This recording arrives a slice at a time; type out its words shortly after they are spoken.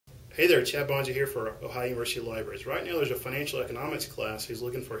Hey there, Chad Bonja here for Ohio University Libraries. Right now there's a financial economics class who's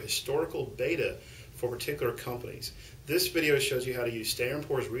looking for historical beta for particular companies. This video shows you how to use Standard &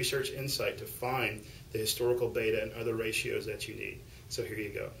 Poor's Research Insight to find the historical beta and other ratios that you need. So here you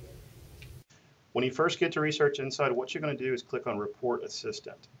go. When you first get to Research Insight, what you're going to do is click on Report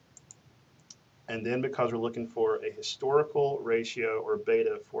Assistant. And then because we're looking for a historical ratio or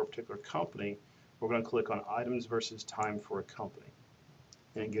beta for a particular company, we're going to click on Items versus Time for a company.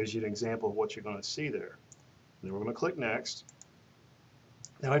 And it gives you an example of what you're going to see there. And then we're going to click Next.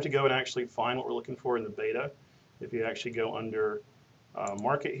 Now I have to go and actually find what we're looking for in the beta. If you actually go under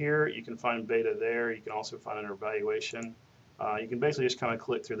Market here, you can find beta there. You can also find under Valuation. You can basically just kind of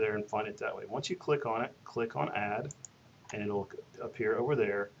click through there and find it that way. Once you click on it, click on Add, and it'll appear over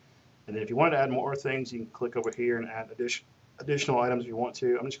there. And then if you want to add more things, you can click over here and add additional items if you want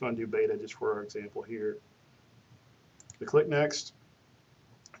to. I'm just going to do beta just for our example here. We click Next.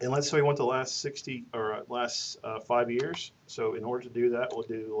 And let's say we want the last 60 or last 5 years. So in order to do that, we'll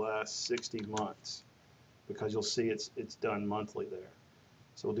do the last 60 months because you'll see it's done monthly there.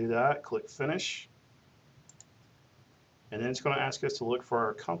 So we'll do that, click Finish. And then it's going to ask us to look for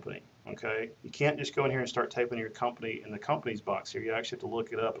our company. Okay, you can't just go in here and start typing your company in the companies box here. You actually have to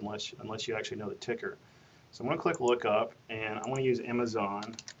look it up unless you actually know the ticker. So I'm going to click Look Up, and I'm going to use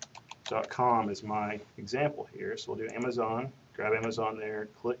Amazon.com as my example here. So we'll do Amazon. Grab Amazon there,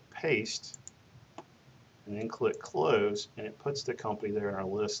 click Paste, and then click Close, and it puts the company there in our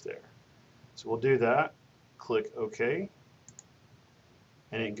list there. So we'll do that, click OK,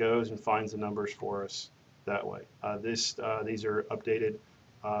 and it goes and finds the numbers for us that way. These are updated.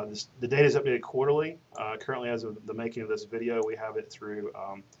 The data is updated quarterly. Currently, as of the making of this video, we have it through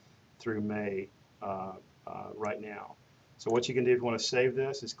May right now. So what you can do if you want to save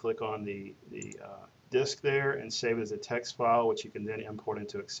this is click on the disk there and save it as a text file, which you can then import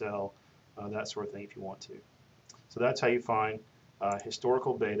into Excel, that sort of thing if you want to. So that's how you find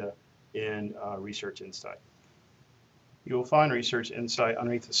historical beta in Research Insight. You will find Research Insight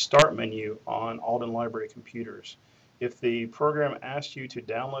underneath the Start menu on Alden Library computers. If the program asks you to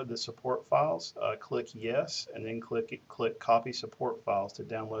download the support files, click Yes, and then click Copy Support Files to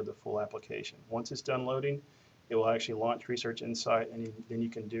download the full application. Once it's done loading, it will actually launch Research Insight, and then you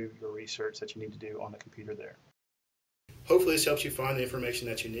can do your research that you need to do on the computer there. Hopefully this helps you find the information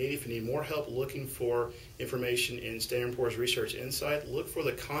that you need. If you need more help looking for information in Standard & Poor's Research Insight, look for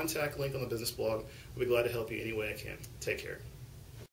the contact link on the business blog. I'll be glad to help you any way I can. Take care.